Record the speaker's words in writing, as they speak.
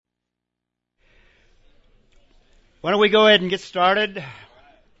Why don't we go ahead and get started?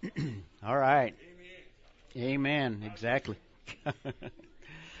 All right. Amen. Exactly.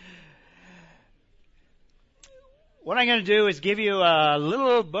 What I'm going to do is give you a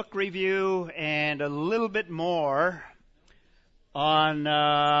little book review and a little bit more on,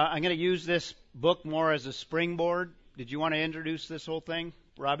 I'm going to use this book more as a springboard. Did you want to introduce this whole thing,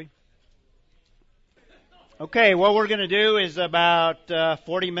 Robbie? Okay, what we're going to do is about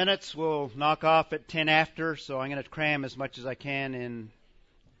 40 minutes. We'll knock off at 10 after, so I'm going to cram as much as I can in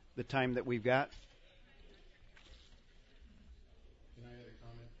the time that we've got. Can I add a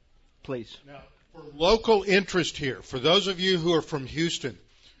comment? Please. Now, for local interest here, for those of you who are from Houston,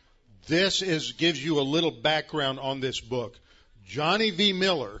 gives you a little background on this book. Johnny V.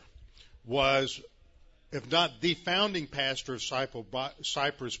 Miller was, if not the founding pastor of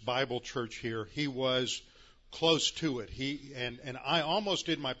Cypress Bible Church here, he was close to it. And I almost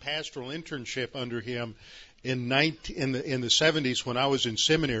did my pastoral internship under him in the 70s when I was in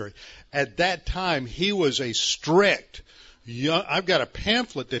seminary. At that time, he was a strict I've got a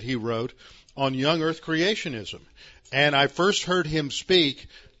pamphlet that he wrote on young Earth creationism, and I first heard him speak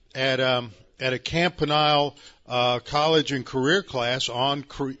at a Camp Peniel college and career class on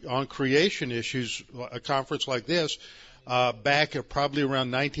creation issues, a conference like this, back at probably around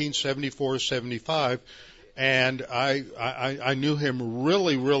 1974, 75. And I knew him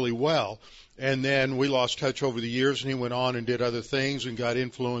really, really well. And then we lost touch over the years, and he went on and did other things and got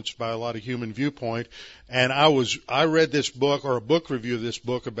influenced by a lot of human viewpoint. And I read this book, or a book review of this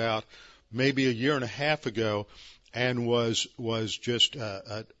book, about maybe a year and a half ago, and was just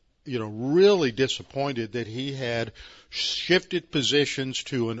really disappointed that he had shifted positions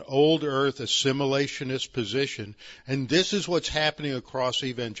to an old earth assimilationist position. And this is what's happening across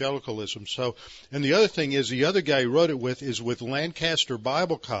evangelicalism. So, and the other thing is, the other guy he wrote it with is with Lancaster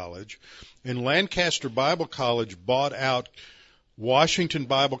Bible College. And Lancaster Bible College bought out Washington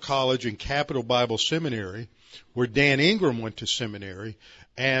Bible College and Capital Bible Seminary, where Dan Ingram went to seminary,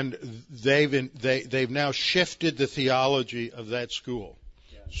 and they've now shifted the theology of that school.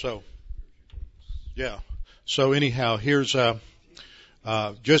 So, yeah. So anyhow, here's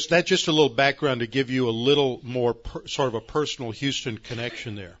just a little background to give you a little more sort of a personal Houston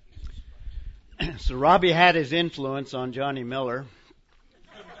connection there. So Robbie had his influence on Johnny Miller.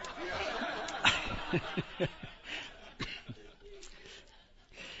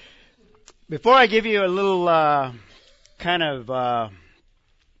 Before I give you a little kind of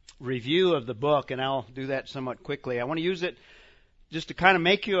review of the book, and I'll do that somewhat quickly, I want to use it just to kind of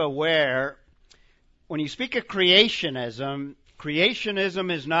make you aware, when you speak of creationism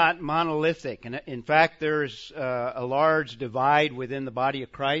is not monolithic. And in fact, there's a large divide within the body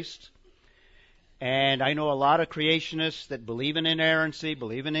of Christ. And I know a lot of creationists that believe in inerrancy,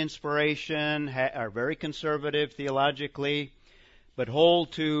 believe in inspiration, are very conservative theologically, but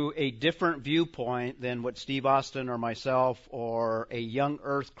hold to a different viewpoint than what Steve Austin or myself or a young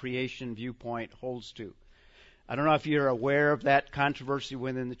earth creation viewpoint holds to. I don't know if you're aware of that controversy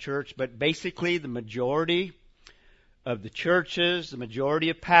within the church, but basically the majority of the churches, the majority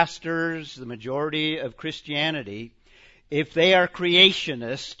of pastors, the majority of Christianity, if they are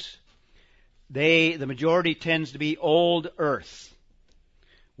creationists, the majority tends to be old earth.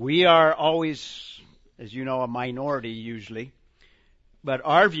 We are always, as you know, a minority usually. But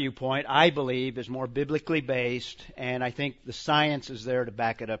our viewpoint, I believe, is more biblically based, and I think the science is there to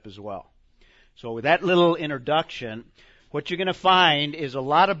back it up as well. So with that little introduction, what you're going to find is a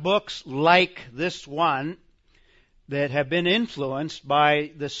lot of books like this one that have been influenced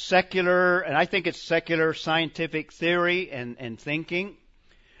by the secular, and I think it's secular scientific theory and thinking.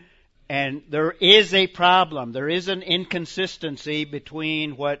 And there is a problem. There is an inconsistency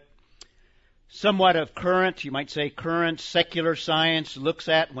between what somewhat of current, you might say current secular science looks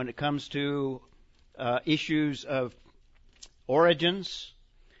at when it comes to issues of origins.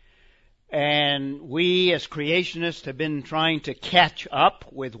 And we as creationists have been trying to catch up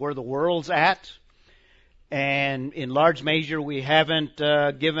with where the world's at. And in large measure, we haven't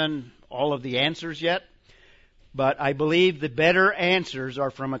given all of the answers yet. But I believe the better answers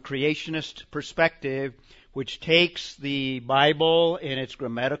are from a creationist perspective, which takes the Bible in its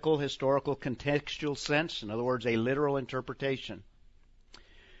grammatical, historical, contextual sense. In other words, a literal interpretation.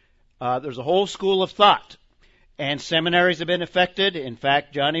 There's a whole school of thought. And seminaries have been affected. In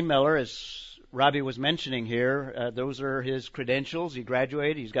fact, Johnny Miller, as Robbie was mentioning here, those are his credentials. He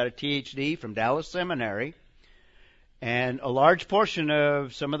graduated. He's got a Ph.D. from Dallas Seminary. And a large portion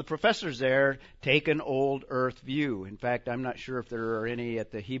of some of the professors there take an old earth view. In fact, I'm not sure if there are any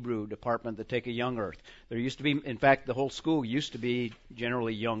at the Hebrew department that take a young earth. There used to be, in fact, the whole school used to be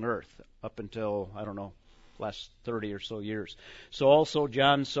generally young earth up until, I don't know, last 30 or so years. So also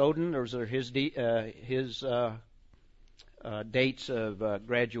John Soden, those are his dates of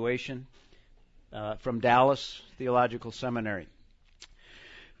graduation from Dallas Theological Seminary.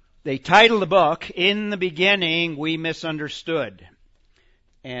 They titled the book, "In the Beginning We Misunderstood."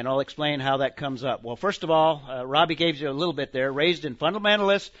 And I'll explain how that comes up. Well, first of all, Robbie gave you a little bit there. Raised in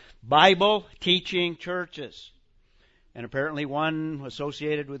fundamentalist Bible teaching churches. And apparently one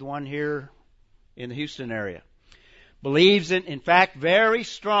associated with one here in the Houston area. Believes in fact, very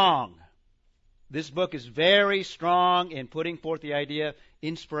strong. This book is very strong in putting forth the idea of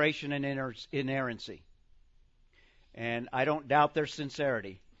inspiration and inerrancy. And I don't doubt their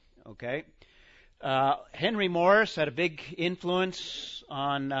sincerity. Okay? Henry Morris had a big influence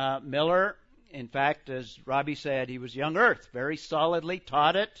on Miller. In fact, as Robbie said, he was young earth, very solidly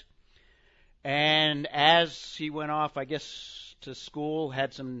taught it. And as he went off, I guess, to school,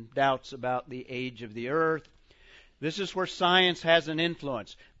 had some doubts about the age of the earth. This is where science has an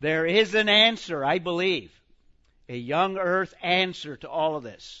influence. There is an answer, I believe, a young earth answer to all of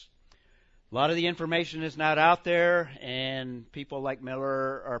this. A lot of the information is not out there, and people like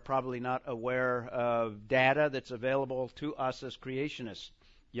Miller are probably not aware of data that's available to us as creationists,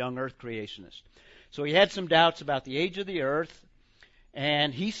 young earth creationists. So he had some doubts about the age of the earth,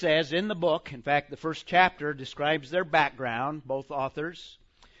 and he says in the book, in fact, the first chapter describes their background, both authors.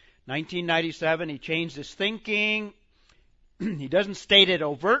 1997, he changed his thinking. He doesn't state it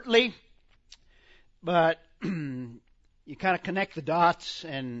overtly, but you kind of connect the dots,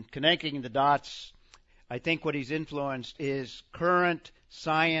 and connecting the dots, I think what he's influenced is current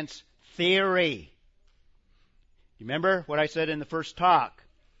science theory. You remember what I said in the first talk?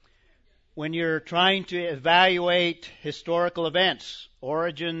 When you're trying to evaluate historical events,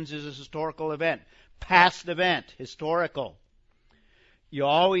 origins is a historical event, past event, historical. You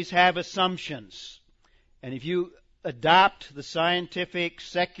always have assumptions. And if you adopt the scientific,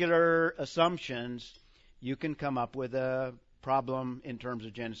 secular assumptions, you can come up with a problem in terms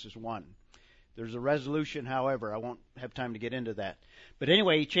of Genesis 1. There's a resolution, however. I won't have time to get into that. But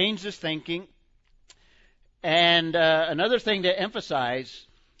anyway, he changed his thinking. And another thing to emphasize,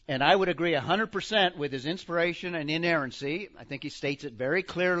 and I would agree 100% with his inspiration and inerrancy. I think he states it very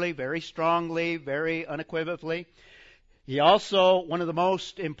clearly, very strongly, very unequivocally. He also, one of the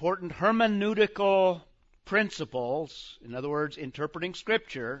most important hermeneutical principles, in other words, interpreting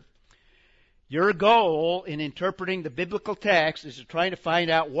Scripture, your goal in interpreting the biblical text is to try to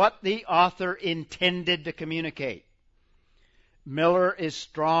find out what the author intended to communicate. Miller is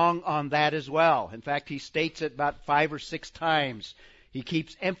strong on that as well. In fact, he states it about 5 or 6 times. He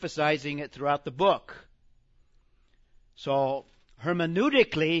keeps emphasizing it throughout the book. So,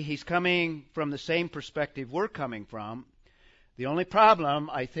 hermeneutically, he's coming from the same perspective we're coming from. The only problem,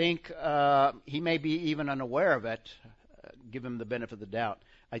 I think, he may be even unaware of it, give him the benefit of the doubt.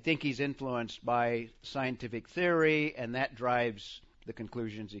 I think he's influenced by scientific theory, and that drives the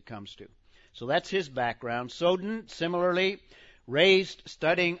conclusions he comes to. So that's his background. Soden, similarly, raised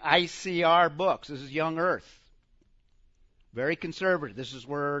studying ICR books. This is Young Earth. Very conservative. This is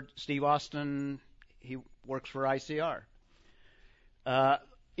where Steve Austin, he works for ICR.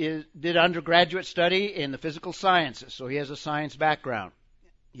 Did undergraduate study in the physical sciences, so he has a science background.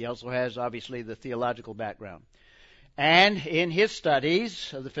 He also has, obviously, the theological background. And in his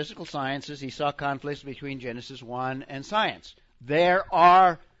studies of the physical sciences, he saw conflicts between Genesis 1 and science. There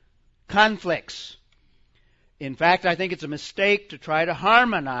are conflicts. In fact, I think it's a mistake to try to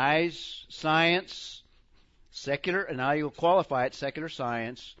harmonize science, secular, and now you'll qualify it, secular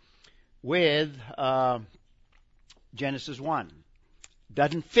science, with Genesis 1.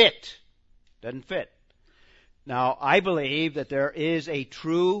 Doesn't fit. Doesn't fit. Now, I believe that there is a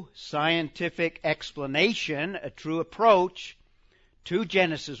true scientific explanation, a true approach to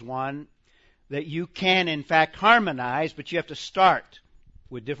Genesis 1 that you can, in fact, harmonize, but you have to start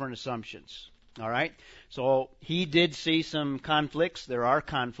with different assumptions. All right? So he did see some conflicts. There are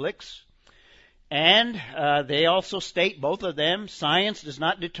conflicts. And they also state, both of them, science does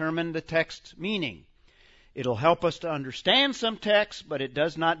not determine the text meaning. It'll help us to understand some text, but it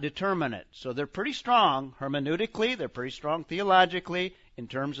does not determine it. So they're pretty strong hermeneutically. They're pretty strong theologically in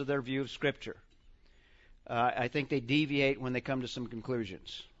terms of their view of Scripture. I think they deviate when they come to some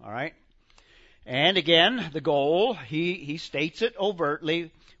conclusions. All right? And again, the goal, he states it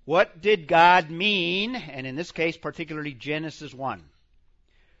overtly. What did God mean? And in this case, particularly Genesis 1.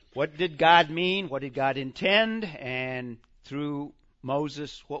 What did God mean? What did God intend? And through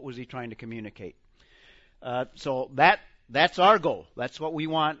Moses, what was he trying to communicate? So that's our goal. That's what we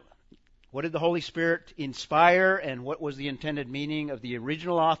want What did the Holy Spirit inspire, and what was the intended meaning of the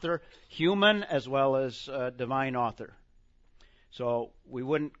original author, human as well as divine author? So we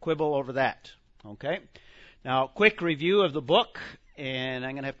wouldn't quibble over that. Okay? Now, quick review of the book, and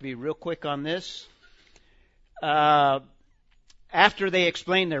I'm going to have to be real quick on this. After they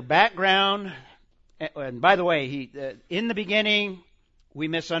explain their background, and by the way, in the beginning, we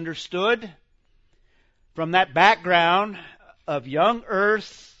misunderstood. From that background of young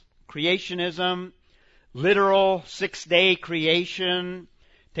earth, creationism, literal six-day creation,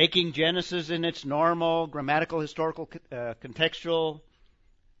 taking Genesis in its normal grammatical, historical, contextual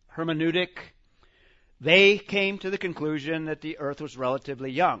hermeneutic, they came to the conclusion that the earth was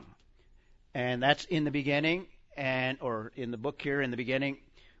relatively young. And that's in the beginning, or in the book here in the beginning.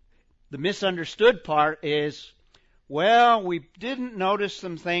 The misunderstood part is, well, we didn't notice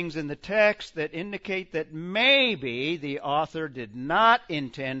some things in the text that indicate that maybe the author did not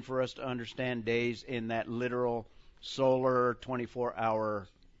intend for us to understand days in that literal solar 24-hour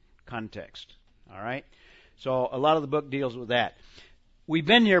context. All right? So a lot of the book deals with that. We've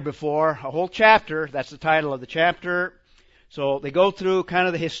been here before, a whole chapter. That's the title of the chapter. So they go through kind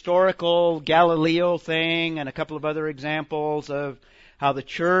of the historical Galileo thing and a couple of other examples of how the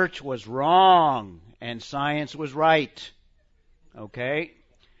church was wrong and science was right. Okay?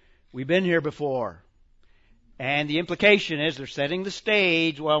 We've been here before. And the implication is they're setting the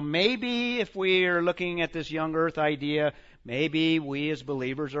stage. Well, maybe if we are looking at this young earth idea, maybe we as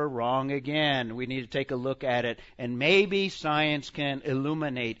believers are wrong again. We need to take a look at it. And maybe science can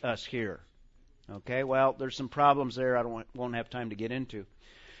illuminate us here. Okay? Well, there's some problems there I won't have time to get into.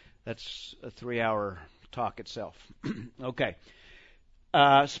 That's a 3-hour talk itself. Okay.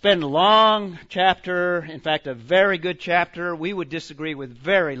 Spend a long chapter, in fact, a very good chapter. We would disagree with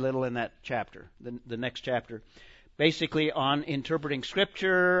very little in that chapter, the next chapter. Basically on interpreting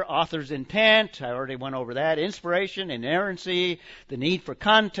Scripture, author's intent, I already went over that, inspiration, inerrancy, the need for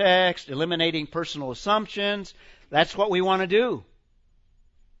context, eliminating personal assumptions. That's what we want to do.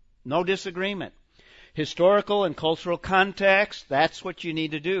 No disagreement. Historical and cultural context, that's what you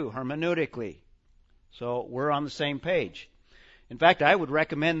need to do hermeneutically. So we're on the same page. In fact, I would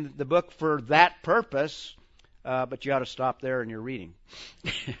recommend the book for that purpose, but you ought to stop there in your reading.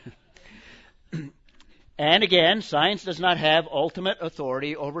 And again, science does not have ultimate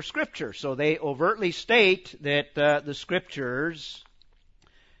authority over Scripture. So they overtly state that the Scriptures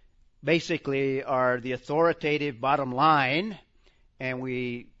basically are the authoritative bottom line, and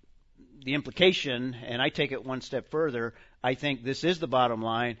the implication, and I take it one step further, I think this is the bottom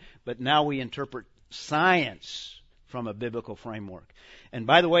line, but now we interpret science from a biblical framework. And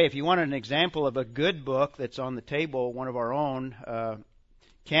by the way, if you want an example of a good book that's on the table, one of our own,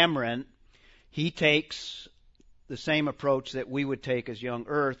 Cameron, he takes the same approach that we would take as Young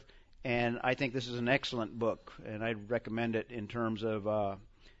Earth, and I think this is an excellent book, and I'd recommend it in terms of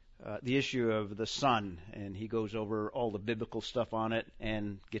the issue of the sun, and he goes over all the biblical stuff on it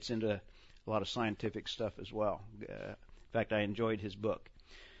and gets into a lot of scientific stuff as well. In fact, I enjoyed his book.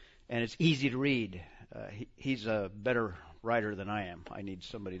 And it's easy to read. He's a better writer than I am. I need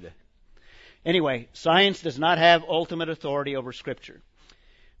somebody to... Anyway, science does not have ultimate authority over Scripture.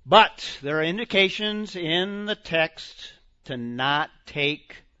 But there are indications in the text to not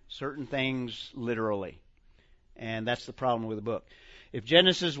take certain things literally. And that's the problem with the book. If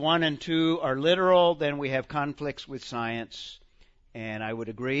Genesis 1 and 2 are literal, then we have conflicts with science. And I would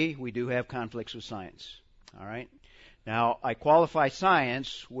agree, we do have conflicts with science. All right? Now, I qualify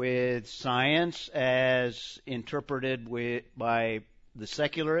science with science as interpreted by the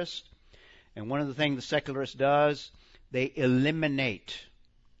secularist. And one of the things the secularist does, they eliminate.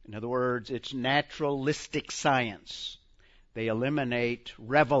 In other words, it's naturalistic science. They eliminate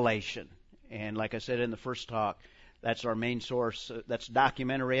revelation. And like I said in the first talk, that's our main source. That's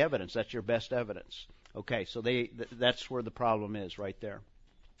documentary evidence. That's your best evidence. Okay, so that's where the problem is right there.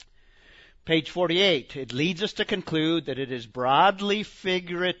 Page 48, it leads us to conclude that it is broadly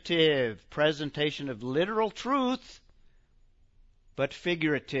figurative presentation of literal truth, but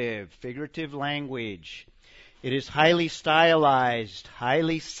figurative language. It is highly stylized,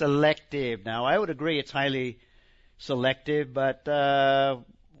 highly selective. Now, I would agree it's highly selective, but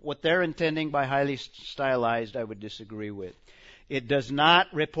what they're intending by highly stylized, I would disagree with. It does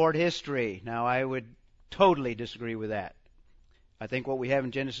not report history. Now, I would totally disagree with that. I think what we have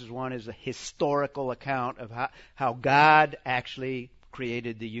in Genesis 1 is a historical account of how God actually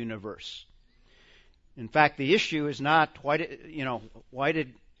created the universe. In fact, the issue is not why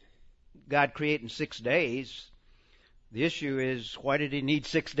did God create in 6 days? The issue is why did He need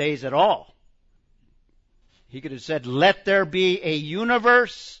 6 days at all? He could have said, "Let there be a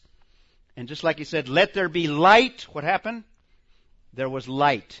universe," And just like he said, let there be light, what happened? There was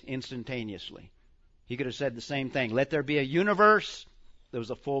light instantaneously. He could have said the same thing. Let there be a universe. There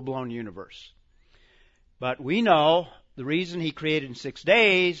was a full-blown universe. But we know the reason he created in 6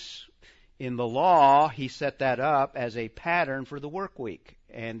 days, in the law, he set that up as a pattern for the work week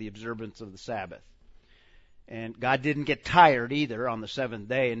and the observance of the Sabbath. And God didn't get tired either on the seventh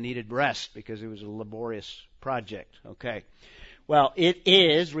day and needed rest because it was a laborious project. Okay. Well, it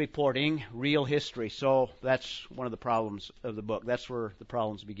is reporting real history, so that's one of the problems of the book. That's where the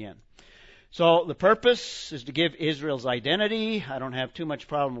problems begin. So the purpose is to give Israel's identity. I don't have too much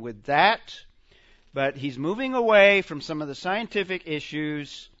problem with that. But he's moving away from some of the scientific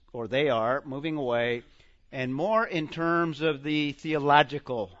issues, or they are moving away, and more in terms of the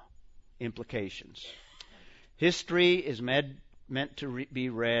theological implications. History is meant to be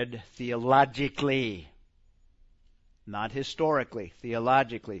read theologically, not historically,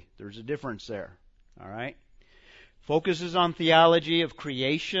 theologically. There's a difference there. All right? Focuses on theology of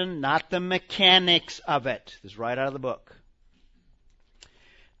creation, not the mechanics of it. This is right out of the book.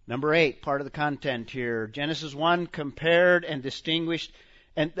 Number 8, part of the content here. Genesis 1, compared and distinguished.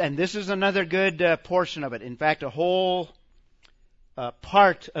 And this is another good portion of it. In fact, a whole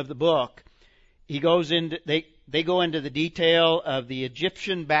part of the book, he goes into, they go into the detail of the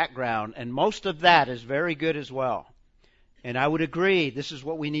Egyptian background, and most of that is very good as well. And I would agree, this is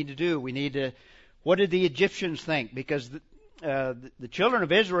what we need to do. We need to, what did the Egyptians think? Because the children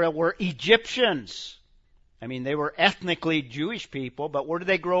of Israel were Egyptians. I mean, they were ethnically Jewish people, but where did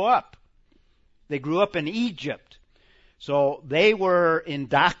they grow up? They grew up in Egypt. So they were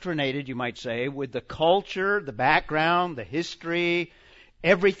indoctrinated, you might say, with the culture, the background, the history,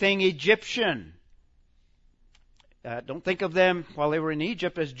 everything Egyptian. Don't think of them while they were in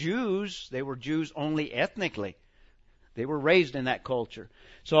Egypt as Jews. They were Jews only ethnically. They were raised in that culture.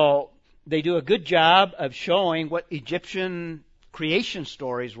 So they do a good job of showing what Egyptian creation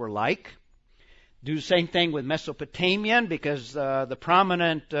stories were like. Do the same thing with Mesopotamian, because the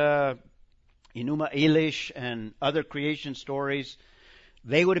prominent Enuma Elish and other creation stories,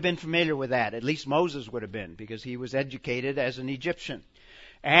 they would have been familiar with that. At least Moses would have been, because he was educated as an Egyptian.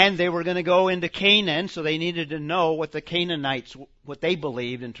 And they were going to go into Canaan, so they needed to know what the Canaanites, what they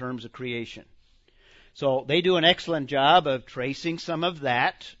believed in terms of creation. So they do an excellent job of tracing some of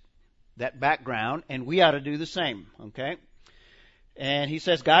that background, and we ought to do the same, okay? And he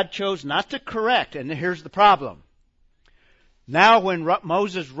says God chose not to correct, and here's the problem. Now when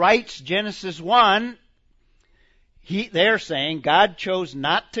Moses writes Genesis 1, they're saying God chose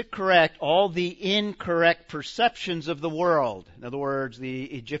not to correct all the incorrect perceptions of the world. In other words, the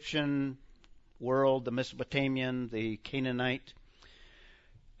Egyptian world, the Mesopotamian, the Canaanite.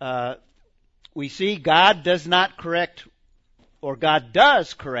 We see God does not correct, or God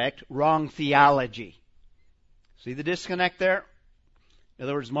does correct, wrong theology. See the disconnect there? In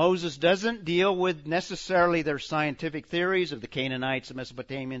other words, Moses doesn't deal with necessarily their scientific theories of the Canaanites, the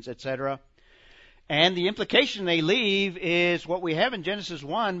Mesopotamians, etc. And the implication they leave is what we have in Genesis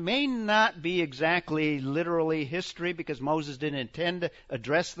 1 may not be exactly literally history, because Moses didn't intend to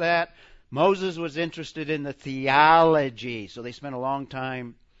address that. Moses was interested in the theology, so they spent a long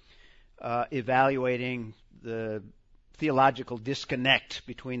time evaluating the theological disconnect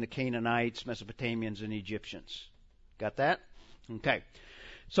between the Canaanites, Mesopotamians, and Egyptians. Got that? Okay.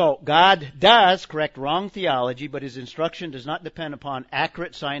 So God does correct wrong theology, but his instruction does not depend upon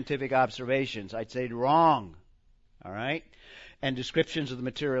accurate scientific observations. I'd say wrong. All right? And descriptions of the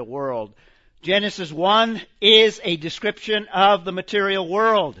material world. Genesis 1 is a description of the material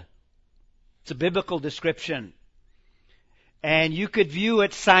world. It's a biblical description. And you could view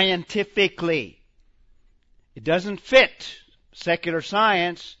it scientifically. It doesn't fit secular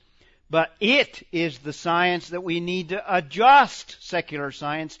science, but it is the science that we need to adjust secular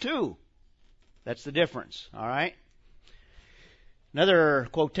science to. That's the difference, all right? Another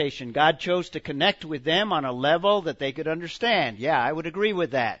quotation, God chose to connect with them on a level that they could understand. Yeah, I would agree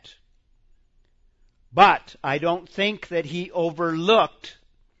with that. But I don't think that he overlooked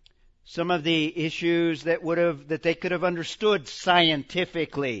some of the issues that they could have understood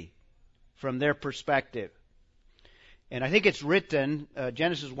scientifically from their perspective. And I think it's written,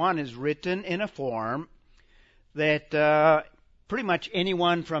 Genesis 1 is written in a form that pretty much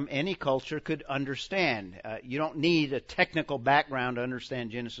anyone from any culture could understand. You don't need a technical background to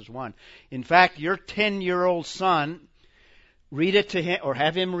understand Genesis 1. In fact, your 10-year-old son, read it to him, or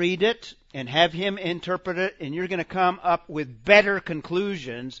have him read it, and have him interpret it, and you're going to come up with better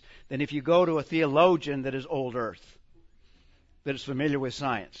conclusions than if you go to a theologian that is old earth, that is familiar with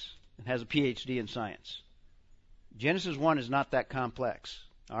science, and has a PhD in science. Genesis 1 is not that complex.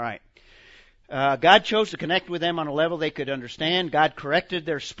 All right. God chose to connect with them on a level they could understand. God corrected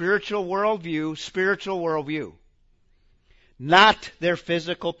their spiritual worldview, not their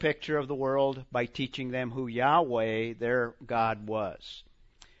physical picture of the world, by teaching them who Yahweh, their God, was.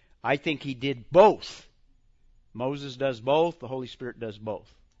 I think He did both. Moses does both. The Holy Spirit does both.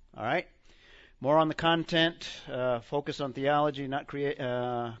 All right? More on the content. Focus on theology, not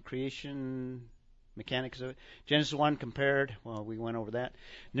creation, mechanics of it. Genesis 1 compared. Well, we went over that.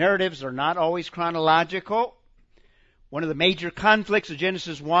 Narratives are not always chronological. One of the major conflicts of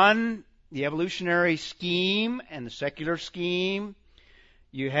Genesis 1, the evolutionary scheme and the secular scheme.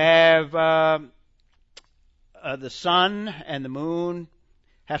 You have the sun and the moon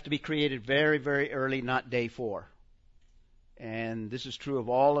have to be created very, very early, not day 4. And this is true of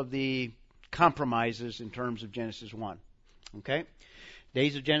all of the compromises in terms of Genesis 1. Okay?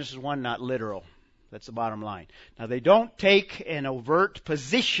 Days of Genesis 1, not literal. That's the bottom line. Now, they don't take an overt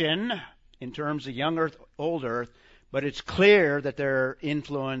position in terms of young earth, old earth, but it's clear that they're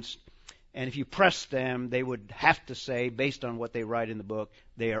influenced, and if you press them, they would have to say, based on what they write in the book,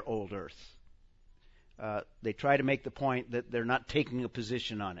 they are old earth. They try to make the point that they're not taking a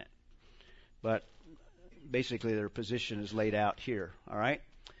position on it. But basically their position is laid out here. All right?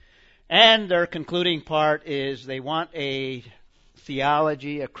 And their concluding part is they want a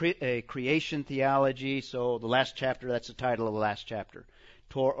theology, a creation theology. So the last chapter, that's the title of the last chapter,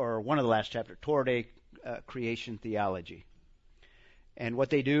 or one of the last chapters, toward a creation theology. And what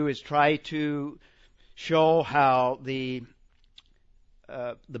they do is try to show how the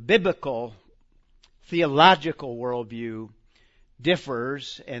biblical theological worldview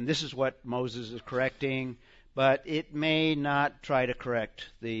differs, and this is what Moses is correcting, but it may not try to correct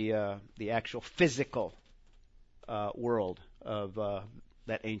the actual physical world of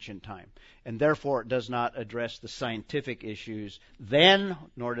that ancient time. And therefore it does not address the scientific issues then,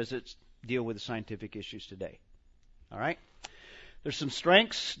 nor does it deal with the scientific issues today. All right? There's some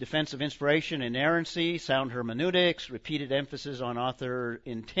strengths: defense of inspiration, inerrancy, sound hermeneutics, repeated emphasis on author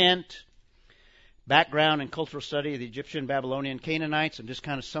intent, background and cultural study of the Egyptian, Babylonian, Canaanites. I'm just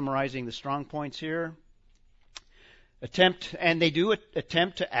kind of summarizing the strong points here. They do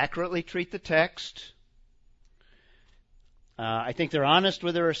attempt to accurately treat the text. I think they're honest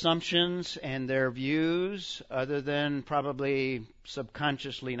with their assumptions and their views, other than probably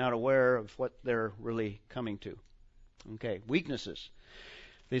subconsciously not aware of what they're really coming to. Okay, weaknesses.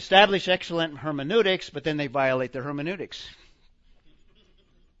 They establish excellent hermeneutics, but then they violate their hermeneutics.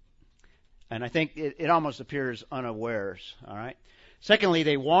 And I think it almost appears unawares. All right. Secondly,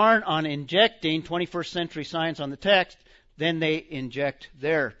 they warn on injecting 21st century science on the text, then they inject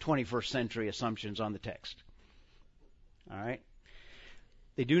their 21st century assumptions on the text. All right.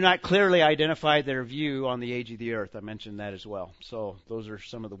 They do not clearly identify their view on the age of the earth. I mentioned that as well. So those are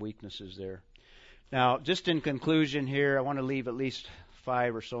some of the weaknesses there. Now, just in conclusion here, I want to leave at least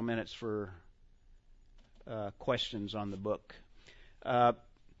 5 or so minutes for questions on the book.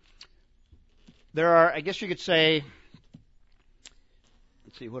 There are, I guess you could say,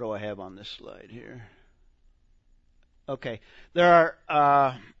 let's see, what do I have on this slide here? Okay. There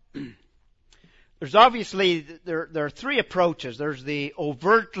are, there's obviously, there are 3 approaches. There's the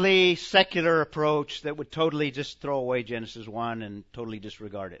overtly secular approach that would totally just throw away Genesis 1 and totally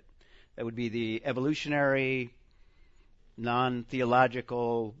disregard it. That would be the evolutionary,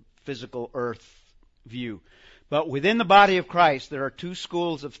 non-theological, physical earth view. But within the body of Christ, there are 2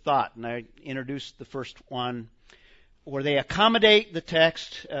 schools of thought, and I introduced the first one, where they accommodate the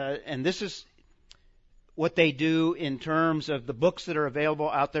text, and this is what they do in terms of the books that are available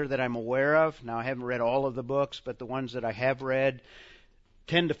out there that I'm aware of. Now, I haven't read all of the books, but the ones that I have read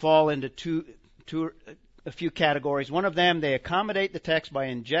tend to fall into a few categories. One of them, they accommodate the text by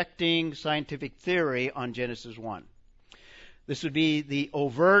injecting scientific theory on Genesis 1. This would be the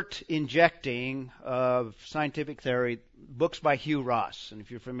overt injecting of scientific theory, books by Hugh Ross. And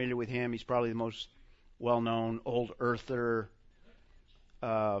if you're familiar with him, he's probably the most well-known old earther,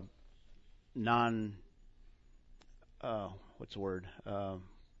 old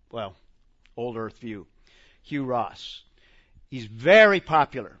earth view. Hugh Ross. He's very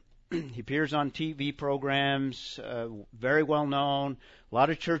popular. He appears on TV programs, very well known. A lot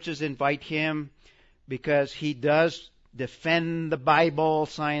of churches invite him because he does defend the Bible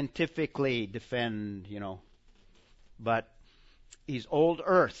scientifically, but he's old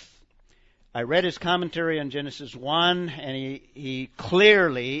earth. I read his commentary on Genesis 1, and he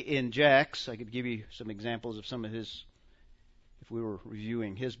clearly injects, I could give you some examples of some of his, if we were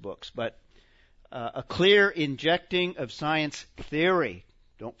reviewing his books, but a clear injecting of science theory.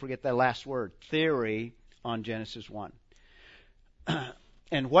 Don't forget that last word, theory, on Genesis 1.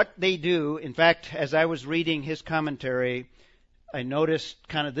 And what they do, in fact, as I was reading his commentary, I noticed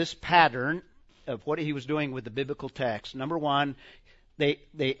kind of this pattern of what he was doing with the biblical text. Number one,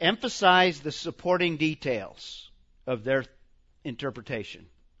 they emphasize the supporting details of their interpretation,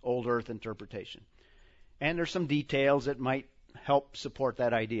 Old Earth interpretation. And there's some details that might help support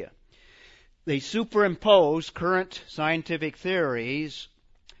that idea. They superimpose current scientific theories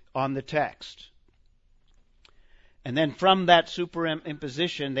on the text. And then from that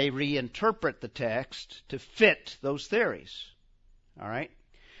superimposition, they reinterpret the text to fit those theories. All right?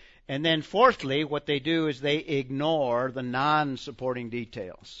 And then fourthly, what they do is they ignore the non-supporting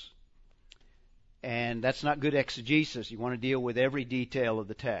details. And that's not good exegesis. You want to deal with every detail of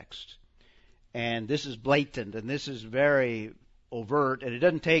the text. And this is blatant, and this is very overt, and it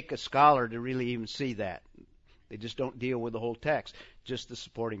doesn't take a scholar to really even see that. They just don't deal with the whole text, just the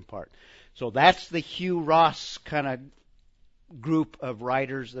supporting part. So that's the Hugh Ross kind of group of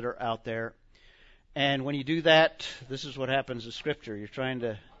writers that are out there. And when you do that, this is what happens to Scripture. You're trying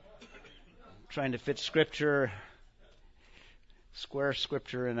to fit Scripture, square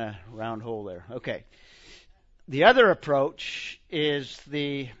Scripture in a round hole there. Okay. The other approach is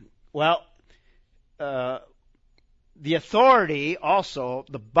the authority also,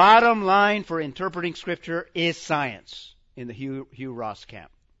 the bottom line for interpreting Scripture is science in the Hugh Ross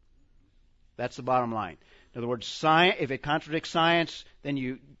camp. That's the bottom line. In other words, science, if it contradicts science, then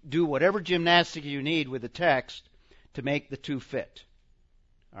you do whatever gymnastics you need with the text to make the two fit.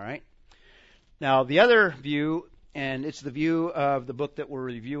 All right? Now, the other view, and it's the view of the book that we're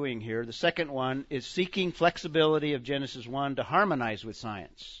reviewing here, the second one is seeking flexibility of Genesis 1 to harmonize with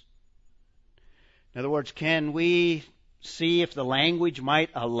science. In other words, can we see if the language might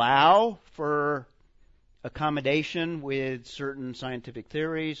allow for accommodation with certain scientific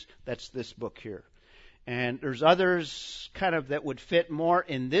theories? That's this book here. And there's others kind of that would fit more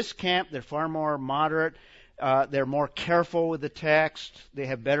in this camp. They're far more moderate. They're more careful with the text. They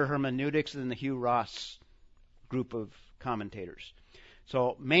have better hermeneutics than the Hugh Ross group of commentators.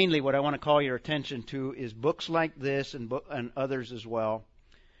 So mainly what I want to call your attention to is books like this and others as well.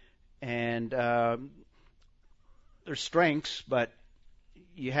 And there's strengths, but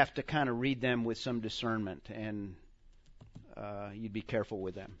you have to kind of read them with some discernment, and you'd be careful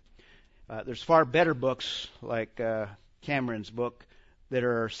with them. There's far better books like Cameron's book that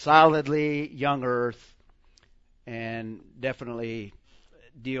are solidly young earth and definitely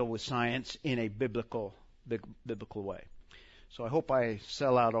deal with science in a biblical way. So I hope I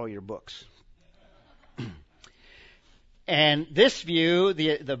sell out all your books. And this view,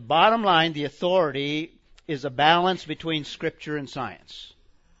 the bottom line, the authority, is a balance between Scripture and science.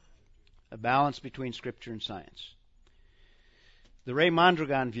 A balance between Scripture and science. The Ray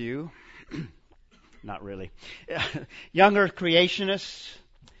Mondragon view, not really. Young earth creationists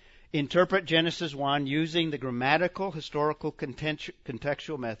interpret Genesis 1 using the grammatical, historical,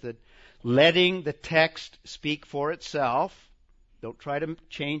 contextual method, letting the text speak for itself. Don't try to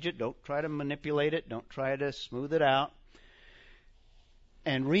change it. Don't try to manipulate it. Don't try to smooth it out.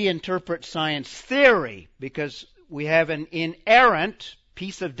 And reinterpret science theory, because we have an inerrant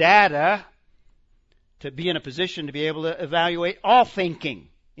piece of data to be in a position to be able to evaluate all thinking,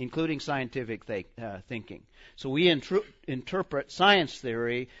 including scientific thinking. So we interpret science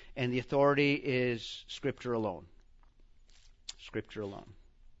theory, and the authority is Scripture alone. Scripture alone.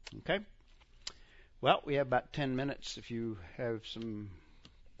 Okay? Well, we have about 10 minutes if you have some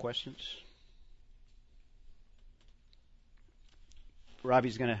questions.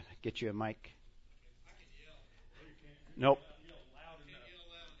 Robbie's going to get you a mic. Nope.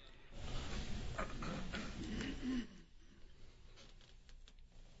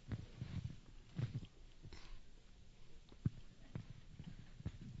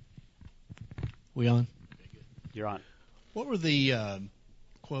 We on? You're on. What were the,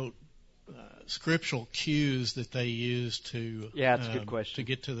 quote, scriptural cues that they used to that's a good question. To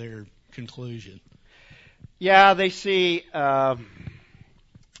get to their conclusion? Yeah, they see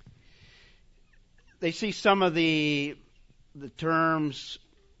some of the terms.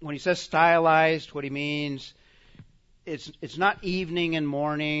 When he says stylized, what he means, it's not evening and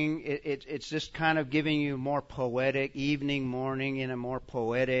morning. It's just kind of giving you more poetic, evening, morning in a more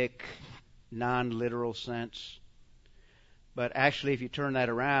poetic, non-literal sense. But actually, if you turn that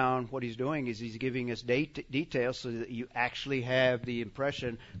around, what he's doing is he's giving us details so that you actually have the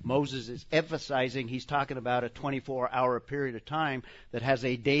impression Moses is emphasizing he's talking about a 24-hour period of time that has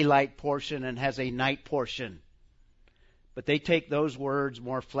a daylight portion and has a night portion. But they take those words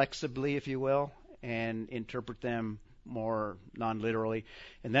more flexibly, if you will, and interpret them more non-literally.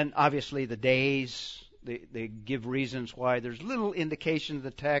 And then, obviously, the days they give reasons why. There's little indication of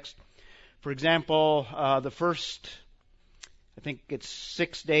the text. For example, the first, I think it's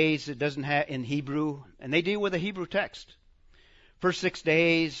 6 days it doesn't have in Hebrew, and they deal with a Hebrew text. First 6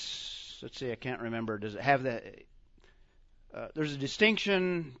 days, let's see, I can't remember. Does it have the? There's a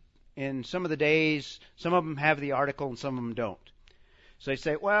distinction in some of the days. Some of them have the article, and some of them don't. So they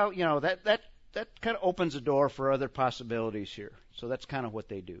say, well, that kind of opens the door for other possibilities here. So that's kind of what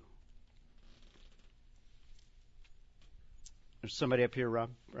they do. There's somebody up here,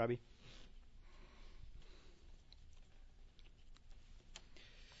 Robbie.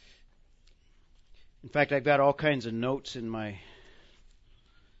 In fact, I've got all kinds of notes in my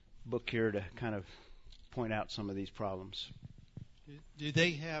book here to kind of point out some of these problems. Do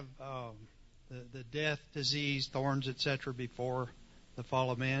they have the death, disease, thorns, etc. before the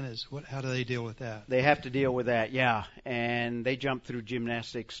fall of man? How do they deal with that? They have to deal with that, yeah. And they jump through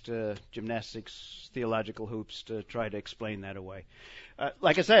gymnastics, theological hoops to try to explain that away.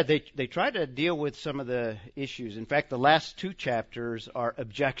 Like I said, they try to deal with some of the issues. In fact, the last 2 chapters are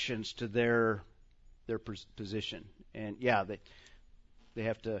objections to their position. And yeah, they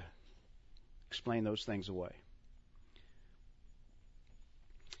have to explain those things away.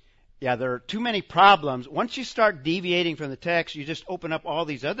 Yeah, there are too many problems. Once you start deviating from the text, you just open up all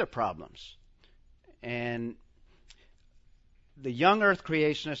these other problems. And the young earth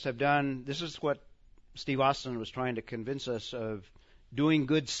creationists have done, this is what Steve Austin was trying to convince us of, doing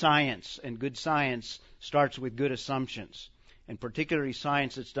good science. And good science starts with good assumptions. And particularly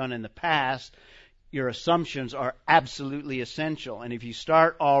science that's done in the past, your assumptions are absolutely essential. And if you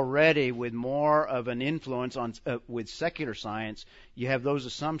start already with more of an influence on with secular science, you have those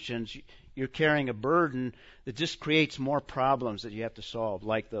assumptions, you're carrying a burden that just creates more problems that you have to solve,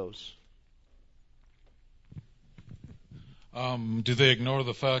 like those. Do they ignore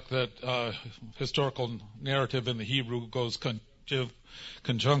the fact that historical narrative in the Hebrew goes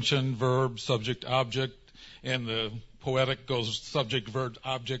conjunction, verb, subject, object, and the poetic goes subject, verb,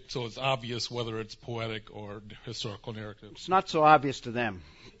 object, so it's obvious whether it's poetic or historical narrative? It's not so obvious to them.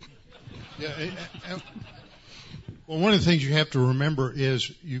 Yeah. Well, one of the things you have to remember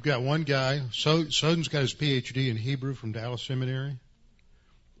is you've got one guy, Soden's got his PhD in Hebrew from Dallas Seminary,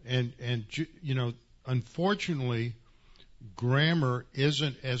 and unfortunately, grammar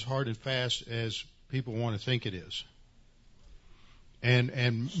isn't as hard and fast as people want to think it is.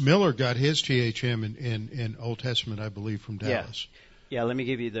 And Miller got his THM in Old Testament, I believe, from Dallas. Yeah, let me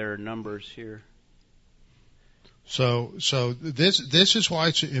give you their numbers here. So this is why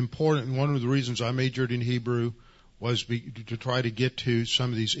it's important. And one of the reasons I majored in Hebrew was to try to get to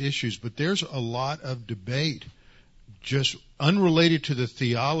some of these issues. But there's a lot of debate, just unrelated to the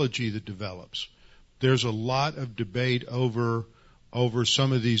theology that develops. There's a lot of debate over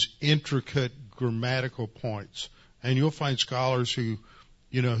some of these intricate grammatical points. And you'll find scholars who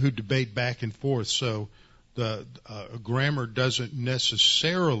debate back and forth. So the grammar doesn't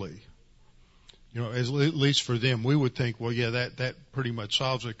necessarily, at least for them, we would think, well, yeah, that pretty much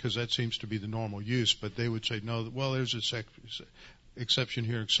solves it because that seems to be the normal use. But they would say, no, well, there's an exception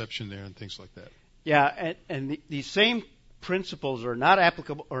here, exception there, and things like that. Yeah, and these same principles are not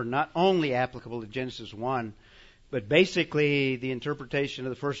applicable, or not only applicable to Genesis 1, but basically the interpretation of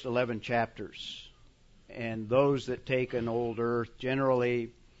the first 11 chapters. And those that take an old earth generally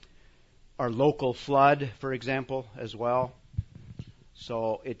are local flood, for example, as well.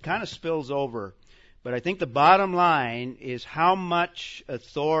 So it kind of spills over. But I think the bottom line is how much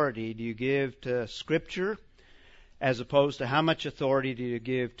authority do you give to Scripture as opposed to how much authority do you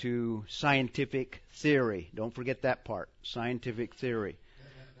give to scientific theory. Don't forget that part, scientific theory.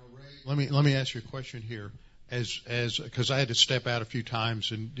 Let me ask you a question here, because I had to step out a few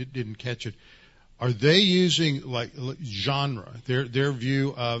times and didn't catch it. Are they using like genre? Their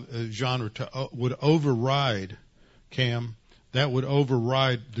view of genre would override, Cam? That would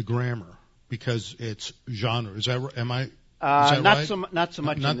override the grammar because it's genre. Is that? Am I? Not right? Not so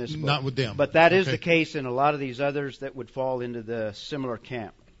much in this book. Not with them. But that is the case in a lot of these others that would fall into the similar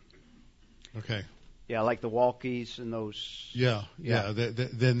camp. Okay. Yeah, like the Walkies and those. Yeah.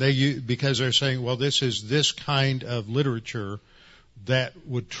 Then they because they're saying, well, this is this kind of literature that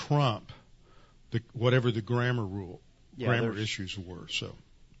would trump whatever the grammar issues were. So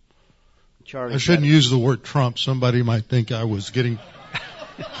Charlie, I shouldn't use the word Trump. Somebody might think I was getting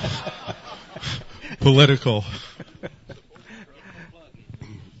political.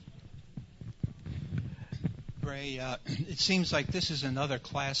 Ray, it seems like this is another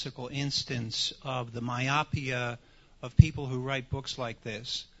classical instance of the myopia of people who write books like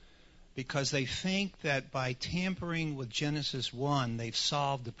this, because they think that by tampering with Genesis 1, they've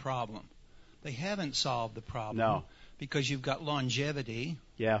solved the problem. They haven't solved the problem. No. Because you've got longevity.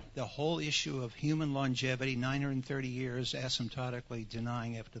 Yeah. The whole issue of human longevity, 930 years asymptotically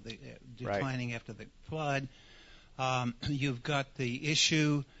declining after the flood. You've got the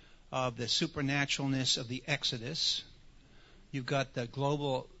issue of the supernaturalness of the Exodus. You've got the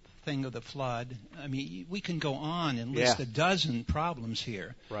global thing of the flood. I mean, we can go on and list a dozen problems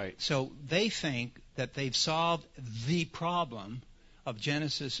here. Right. So they think that they've solved the problem of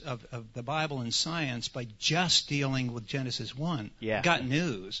Genesis, of the Bible and science by just dealing with Genesis 1. Yeah. Got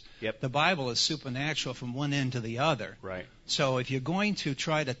news. Yep. The Bible is supernatural from one end to the other. Right. So if you're going to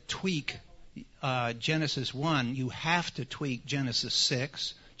try to tweak Genesis 1, you have to tweak Genesis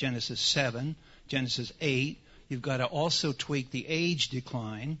 6, Genesis 7, Genesis 8. You've got to also tweak the age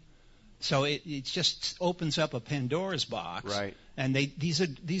decline. So it just opens up a Pandora's box. Right. And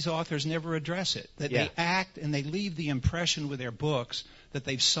these authors never address it. That they act and they leave the impression with their books that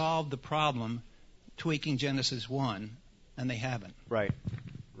they've solved the problem tweaking Genesis 1, and they haven't. Right.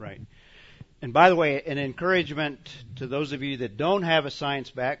 Right. And by the way, an encouragement to those of you that don't have a science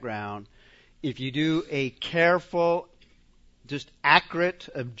background, if you do a careful, just accurate,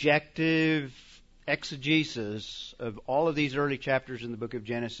 objective exegesis of all of these early chapters in the book of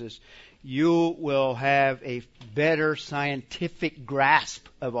Genesis, you will have a better scientific grasp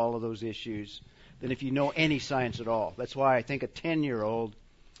of all of those issues than if you know any science at all. That's why I think a 10-year-old,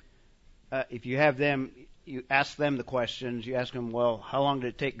 if you have them, you ask them the questions, you ask them, well, how long did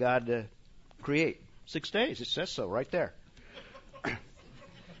it take God to create? 6 days. It says so right there.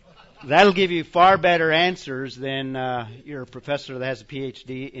 That'll give you far better answers than your professor that has a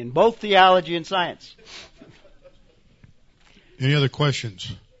PhD in both theology and science. Any other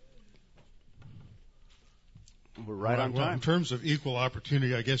questions? We're right on well, time. In terms of equal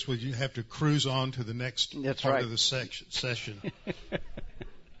opportunity, I guess you have to cruise on to the next part of the session.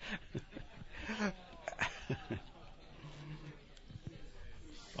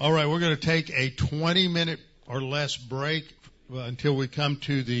 All right, we're going to take a 20-minute or less break until we come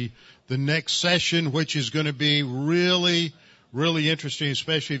to the next session, which is going to be really, really interesting,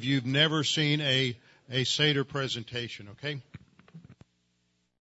 especially if you've never seen a Seder presentation, okay?